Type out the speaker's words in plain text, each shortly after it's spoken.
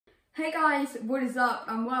Hey guys, what is up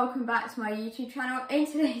and welcome back to my YouTube channel.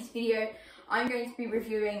 In today's video, I'm going to be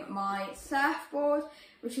reviewing my surfboard,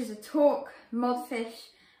 which is a Torq Modfish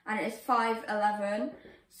and it is 5'11".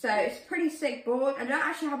 So it's a pretty sick board. I don't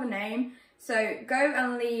actually have a name, so go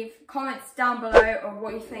and leave comments down below on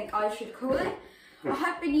what you think I should call it. I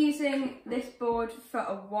have been using this board for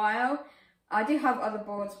a while. I do have other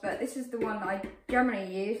boards, but this is the one that I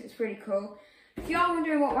generally use. It's really cool. If you are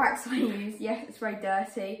wondering what wax I use, yes, it's very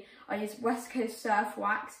dirty. I use West Coast Surf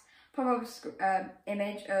Wax. Pop up an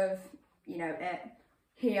image of, it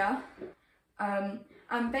here.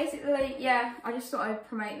 And basically, yeah, I just thought I'd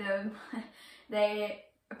promote them.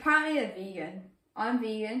 Apparently they're vegan. I'm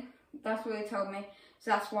vegan. That's what they told me.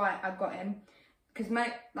 So that's why I got him. Because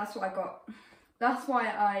that's what I got. That's why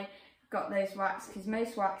I got those wax. Because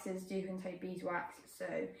most waxes do contain beeswax. So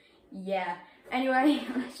yeah. Anyway,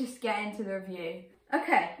 let's just get into the review.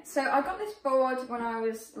 Okay, so I got this board when I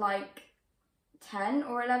was like 10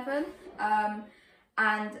 or 11. And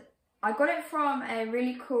I got it from a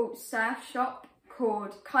really cool surf shop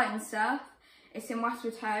called Kite and Surf. It's in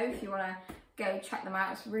Westwood Ho if you want to go check them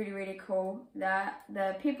out. It's really, really cool.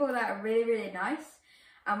 The people there are really, really nice.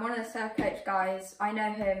 And one of the surf coach guys, I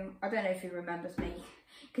know him, I don't know if he remembers me,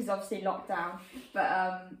 because obviously lockdown,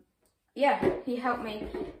 but yeah, he helped me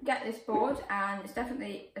get this board and it's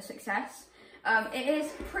definitely a success. It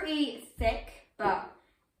is pretty thick, but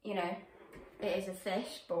it is a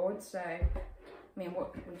fish board, so I mean,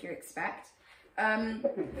 what would you expect?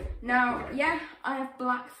 Now, yeah, I have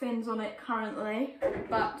black fins on it currently,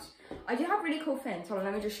 but I do have really cool fins. Hold on,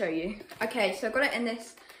 let me just show you. Okay, so I got it in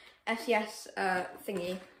this SES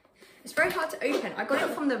thingy. It's very hard to open. I got it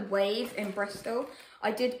from the Wave in Bristol.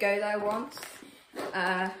 I did go there once.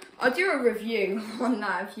 I'll do a review on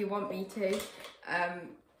that if you want me to.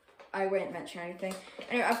 I won't mention anything.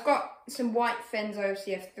 Anyway, I've got some white fins. I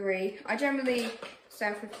obviously have 3. I generally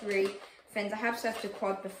surf with 3 fins. I have surfed a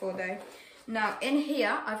quad before though. Now in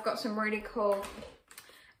here, I've got some really cool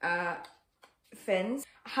fins.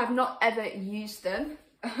 I have not ever used them,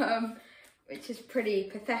 which is pretty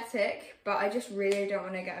pathetic, but I just really don't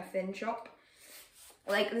want to get a fin shop.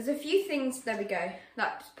 Like, there's a few things, there we go,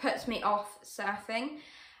 that puts me off surfing,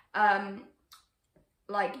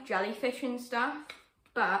 like jellyfish and stuff,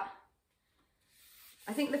 but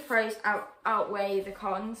I think the pros outweigh the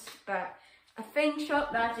cons, but a fin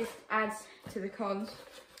shop, that just adds to the cons.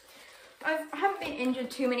 I haven't been injured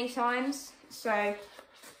too many times, so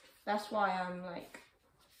that's why I'm like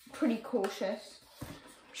pretty cautious.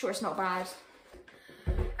 I'm sure it's not bad.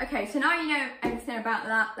 Okay, so now you know everything about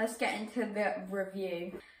that, let's get into the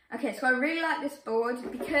review. Okay, so I really like this board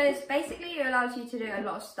because basically it allows you to do a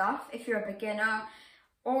lot of stuff if you're a beginner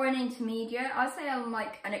or an intermediate. I'd say I'm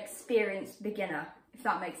like an experienced beginner, if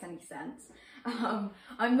that makes any sense.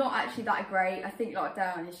 I'm not actually that great. I think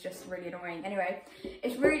lockdown is just really annoying. Anyway,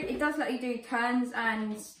 it does let you do turns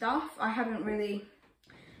and stuff. I haven't really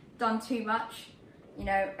done too much.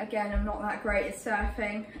 Again, I'm not that great at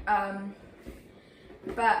surfing.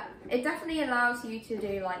 But it definitely allows you to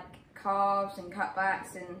do like carves and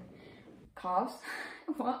cutbacks and carves.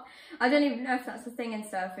 What? I don't even know if that's a thing in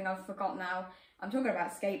surfing. I've forgotten now. I'm talking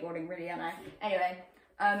about skateboarding really, aren't I? Anyway,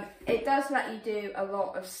 it does let you do a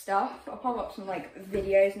lot of stuff. I'll pop up some like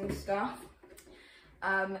videos and stuff.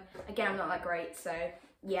 Again, I'm not that great, so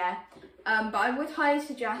yeah. But I would highly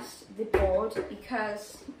suggest the board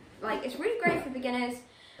because like it's really great for beginners.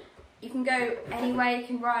 You can go anywhere, you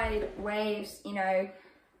can ride waves, 1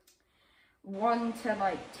 to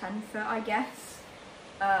like 10 foot, I guess.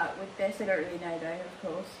 With this, I don't really know though, of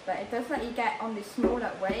course. But it does let you get on the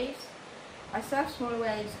smaller waves. I surf smaller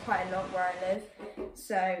waves quite a lot where I live.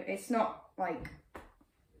 So it's not like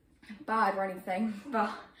bad or anything, but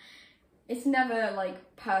it's never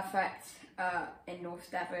like perfect in North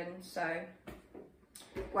Devon. So,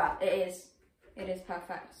 well, it is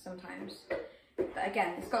perfect sometimes. But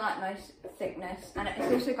again, it's got that nice thickness, and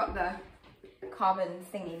it's also got the carbon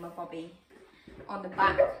thingy, my bobby, on the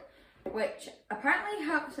back, which apparently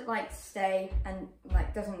helps it like stay and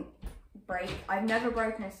like doesn't break. I've never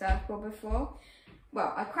broken a surfboard before.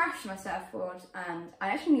 Well, I crashed my surfboard and I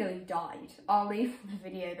actually nearly died. I'll leave the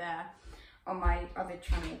video there on my other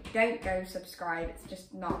channel. Don't go subscribe, it's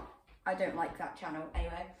just not, I don't like that channel.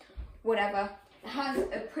 Anyway, whatever. It has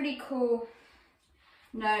a pretty cool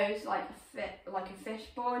nose, like a fish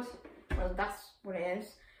board. Well, that's what it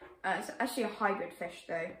is. It's actually a hybrid fish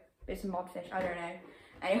though. It's a modfish, I don't know.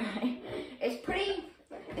 Anyway,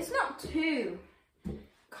 it's not too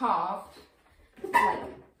carved like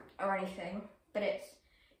or anything, but it's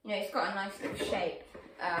it's got a nice little shape.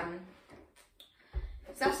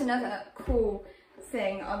 So that's another cool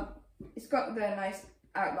thing. it's got the nice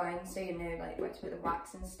outline, so you know like where to put the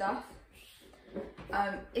wax and stuff.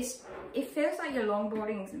 It feels like you're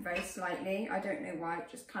longboarding very slightly. I don't know why, it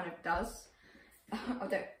just kind of does.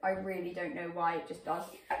 I really don't know why, it just does.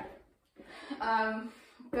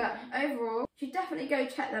 But overall, you should definitely go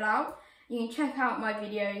check that out. You can check out my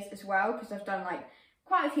videos as well, because I've done like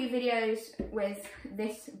quite a few videos with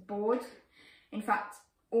this board. In fact,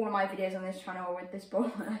 all of my videos on this channel are with this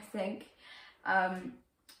board, I think.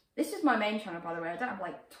 This is my main channel, by the way. I don't have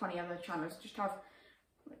like 20 other channels, just have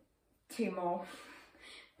like 2 more.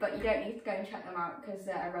 But you don't need to go and check them out because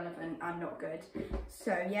they're irrelevant and not good.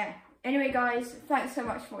 So yeah. Anyway guys, thanks so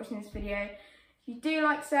much for watching this video. If you do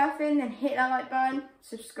like surfing, then hit that like button,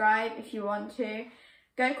 subscribe if you want to.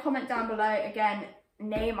 Go comment down below, again,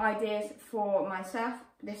 name ideas for my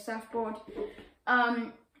this surfboard.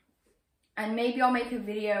 And maybe I'll make a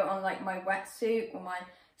video on like my wetsuit or my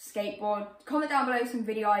skateboard. Comment down below some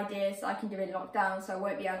video ideas I can do in lockdown, so I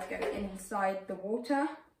won't be able to go inside the water.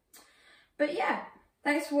 But yeah,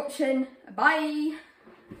 thanks for watching,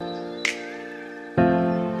 bye!